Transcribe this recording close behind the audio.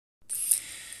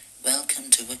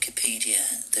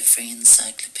Wikipedia, the free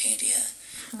encyclopedia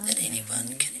that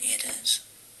anyone can edit.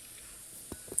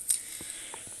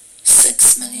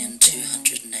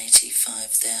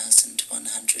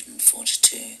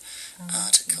 6,285,142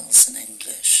 articles in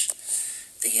English.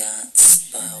 The arts,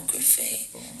 biography,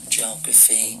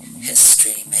 geography,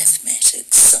 history,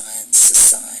 mathematics, science,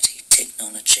 society,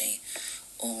 technology,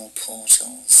 all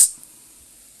portals.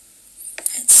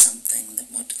 That's something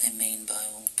that, what do they mean by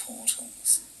all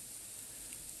portals?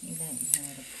 You don't know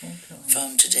what a portal is.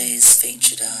 From today's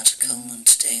featured article, and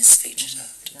today's featured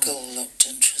article looked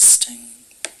interesting.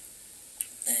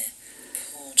 They're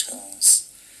portals.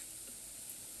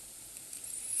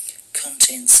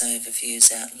 Contents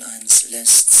overviews, outlines,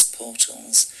 lists,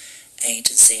 portals, A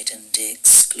to Z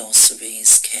index,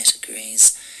 glossaries,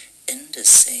 categories,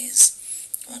 indices.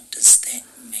 What does that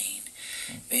mean?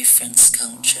 Reference,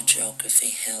 culture, geography,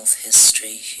 health,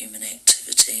 history, human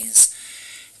activities,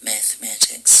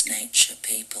 mathematics, nature,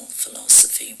 people,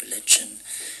 philosophy, religion,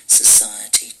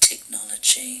 society,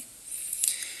 technology.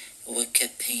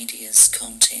 Wikipedia's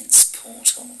contents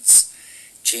portals.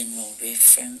 General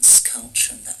reference,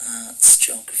 culture and the arts,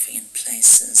 geography and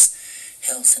places,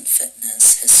 health and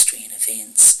fitness, history and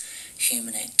events,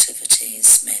 human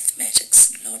activities,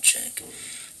 mathematics and logic,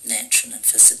 natural and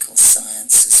physical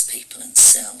sciences, people and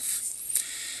self,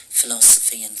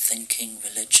 philosophy and thinking,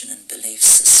 religion and belief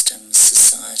systems,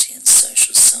 society and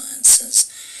social sciences,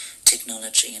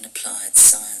 technology and applied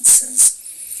sciences.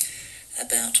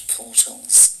 About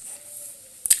portals.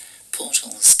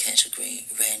 Portals category,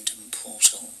 random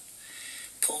portal.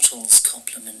 Portals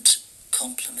complement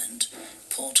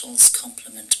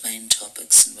main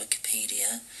topics in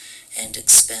Wikipedia and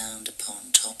expound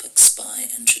upon topics by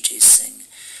introducing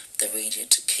the reader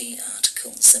to key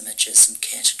articles, images and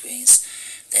categories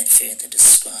that further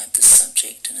describe the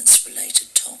subject and its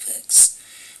related topics.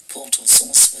 Portals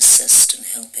also assist in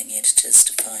helping editors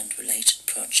to find related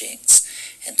projects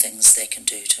and things they can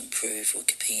do to improve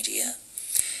Wikipedia,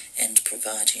 and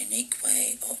provide a unique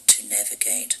way to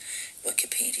navigate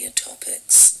Wikipedia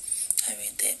topics. I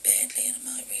read that badly and I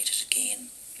might read it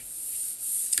again.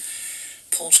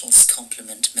 Portals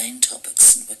complement main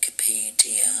topics in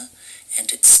Wikipedia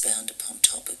and expound upon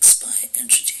topics by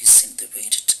introducing the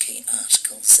reader to key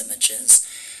articles, images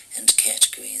and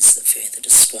categories that further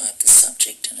describe the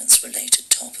subject and its related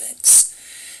topics.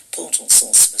 Portals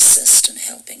also assist in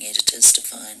helping editors to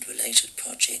find related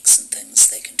projects and things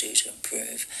they can do to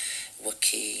improve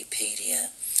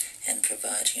Wikipedia and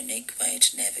provide a unique way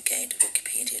to navigate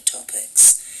Wikipedia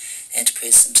topics. At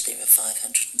present there are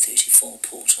 534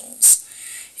 portals.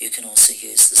 You can also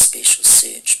use the special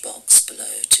search box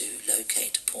below to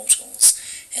locate portals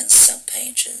and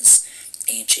subpages,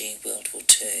 e.g. World War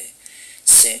II.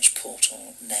 Search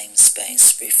portal,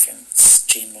 namespace, reference,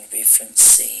 general reference,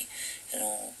 C, and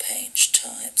all page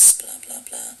types, blah blah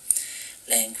blah.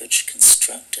 Language,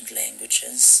 constructed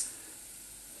languages.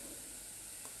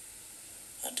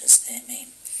 What does that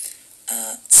mean?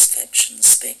 Arts, fiction,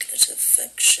 speculative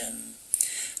fiction,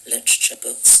 literature,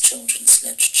 books, children's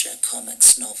literature,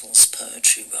 comics, novels,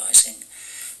 poetry, writing,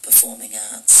 performing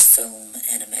arts, film,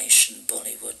 animation,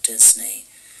 Bollywood, Disney,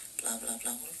 blah blah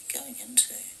blah. What are we going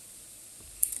into?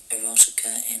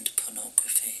 Erotica and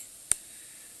pornography.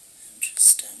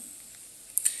 Interesting.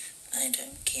 I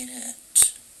don't get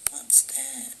it. What's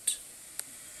that?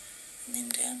 And then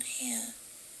down here,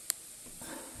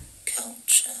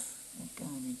 culture. We're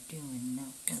going to do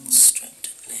enough.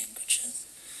 Constructed languages.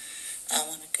 I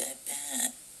want to go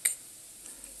back.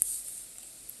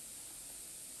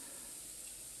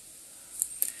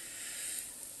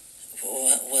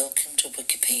 Welcome to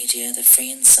Wikipedia, the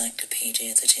free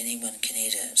encyclopedia that anyone can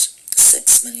edit.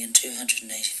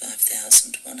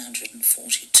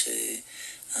 6,285,142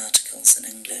 articles in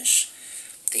English.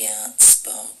 The arts,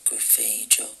 biography,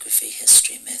 geography,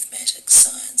 history, mathematics,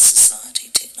 science, society,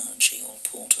 technology, all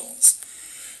portals.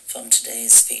 From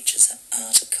today's features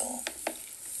article.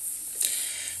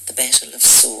 The Battle of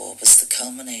Soor was the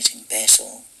culminating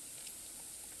battle.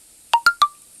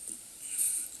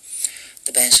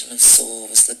 The Battle of Soor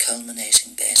was the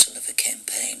culminating battle of a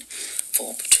campaign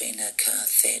fought between a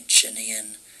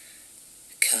Carthaginian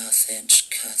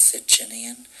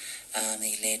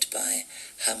army led by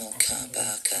Hamilcar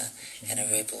Barca and a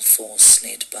rebel force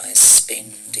led by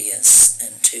Spendius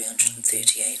in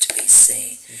 238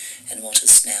 BC in what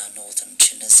is now northern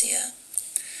Tunisia.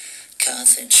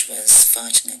 Carthage was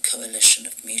fighting a coalition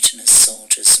of mutinous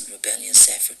soldiers in rebellious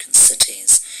African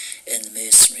cities in the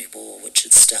mercenary war which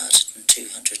had started in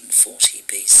 240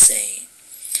 BC.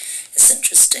 It's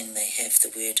interesting they have the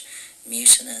word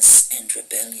mutinous and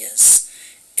rebellious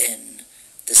in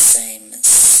the same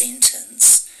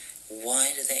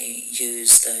Why do they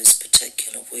use those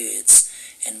particular words,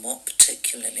 and what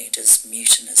particularly does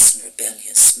mutinous and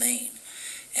rebellious mean,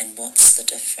 and what's the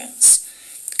difference?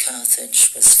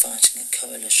 Carthage was fighting a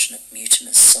coalition of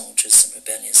mutinous soldiers in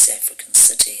rebellious African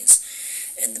cities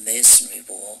in the Mercenary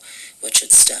War, which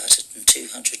had started in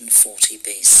 240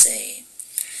 BC.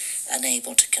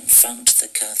 Unable to confront the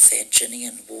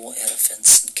Carthaginian war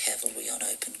elephants and cavalry on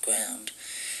open ground,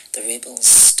 the rebels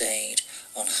stayed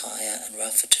on higher and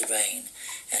rougher terrain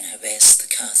and harassed the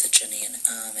Carthaginian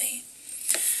army.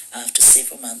 After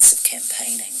several months of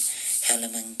campaigning,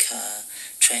 Hamilcar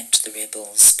trapped the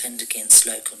rebels, pinned against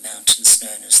local mountains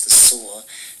known as the Saw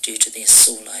due to their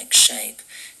saw-like shape,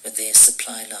 with their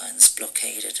supply lines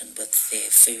blockaded and with their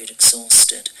food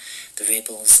exhausted. The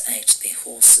rebels ate their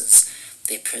horses,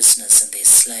 their prisoners and their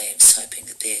slaves, hoping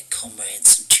that their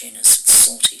comrades in Tunis would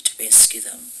sortie to rescue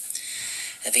them.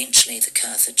 Eventually the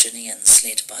Carthaginians,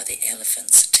 led by the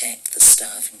elephants, attacked the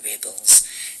starving rebels,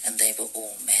 and they were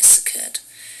all massacred.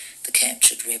 The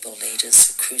captured rebel leaders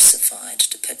were crucified,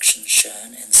 depictions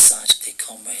shown in sight of their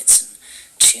comrades in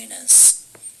Tunis.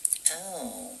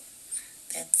 Oh,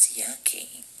 that's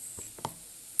yucky.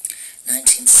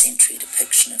 19th century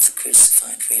depiction of the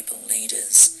crucified rebel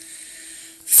leaders.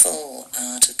 Full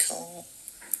article.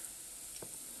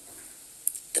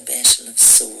 The Battle of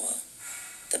Saw.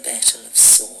 The Battle of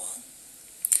Saw.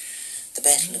 The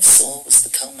Battle of Saw was the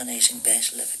culminating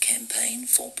battle of a campaign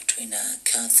fought between a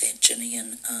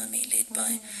Carthaginian army led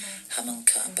by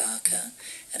Hamilcar Barca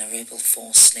and a rebel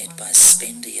force led by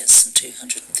Spendius in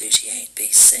 238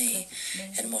 BC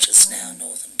in what is now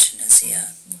northern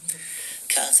Tunisia.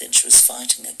 Carthage was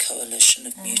fighting a coalition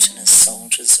of mutinous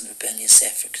soldiers in rebellious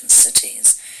African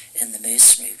cities in the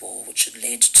Mercenary War, which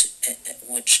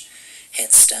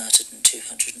had started in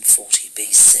 240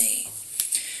 BC.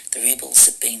 The rebels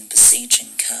had been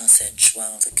besieging Carthage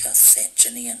while the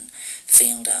Carthaginian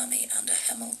field army under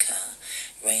Hamilcar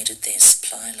raided their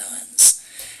supply lines.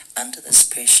 Under this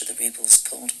pressure, the rebels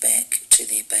pulled back to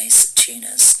their base at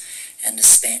Tunis and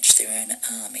dispatched their own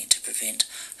army to prevent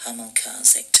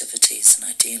Hamilcar's activities and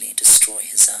ideally destroy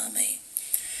his army.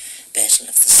 Battle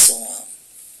of the Saw,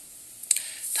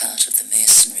 part of the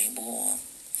Mercenary War.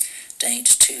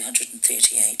 Date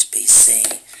 238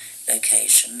 BC.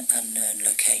 Location, unknown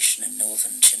location in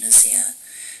northern Tunisia.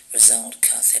 Result,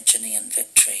 Carthaginian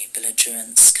victory.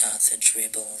 Belligerents, Carthage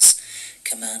rebels.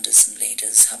 Commanders and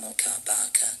leaders, Hamilcar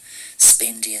Barca,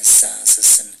 Spendius,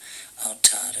 Zazus and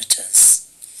Altaritus.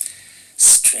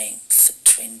 Strength,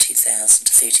 20,000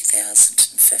 to 30,000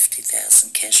 and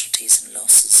 50,000. Casualties and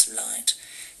losses light,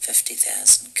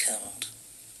 50,000 killed.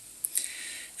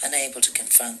 Unable to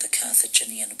confront the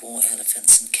Carthaginian war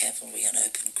elephants and cavalry on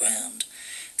open ground,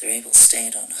 the rebels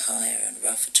stayed on higher and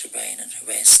rougher terrain and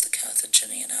harassed the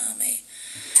Carthaginian army.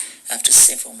 After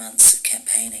several months of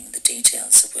campaigning, the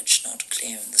details of which not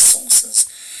clear in the sources,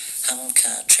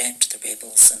 Hamilcar trapped the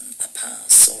rebels in a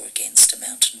pass or against a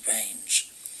mountain range.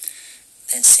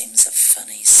 That seems a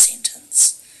funny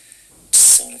sentence.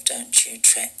 Sort of, don't you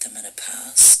trap them in a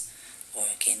pass or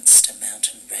against a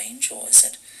mountain range, or is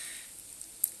it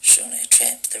surely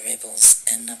trap the rebels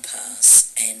in a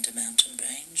pass and a mountain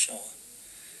range, or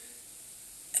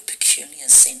a peculiar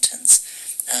sentence.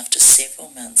 After several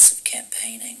months of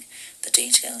campaigning, the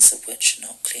details of which are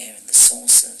not clear in the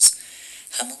sources,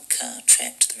 Hamilcar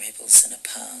trapped the rebels in a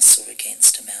pass or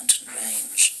against a mountain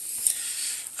range.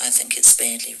 I think it's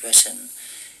badly written,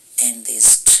 and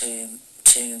there's too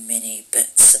many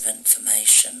bits of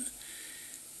information,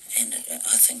 and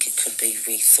I think it could be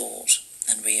rethought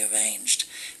and rearranged.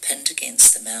 Pinned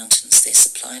against the mountains, their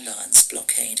supply lines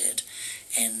blockaded,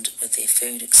 and with their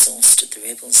food exhausted, the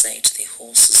rebels ate their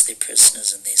horses, their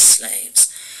prisoners and their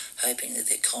slaves, hoping that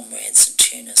their comrades in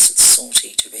Tunis would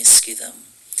sortie to rescue them.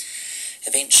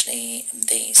 Eventually,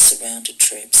 the surrounded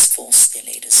troops forced their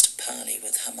leaders to parley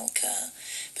with Hamilcar,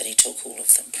 but he took all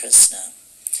of them prisoner.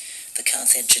 The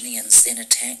Carthaginians then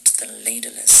attacked the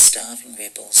leaderless, starving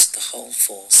rebels with the whole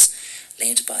force,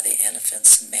 led by their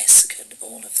elephants, and massacred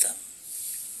all of them.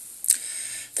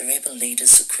 The rebel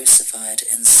leaders were crucified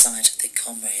in sight of their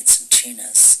comrades in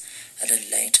Tunis. A little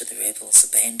later, the rebels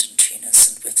abandoned Tunis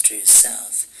and withdrew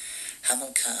south.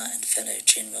 Hamilcar and fellow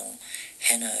general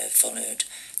Hanno followed,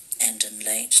 and in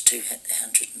late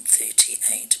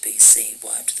 238 BC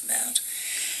wiped them out.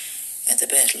 At the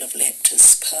Battle of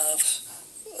Leptis Pav.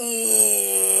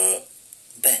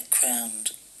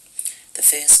 Background. The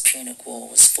First Punic War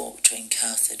was fought between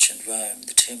Carthage and Rome,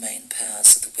 the two main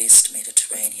powers of the West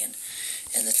Mediterranean,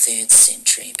 in the 3rd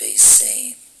century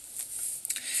BC,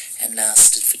 and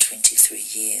lasted for 23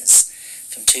 years,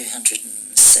 from 209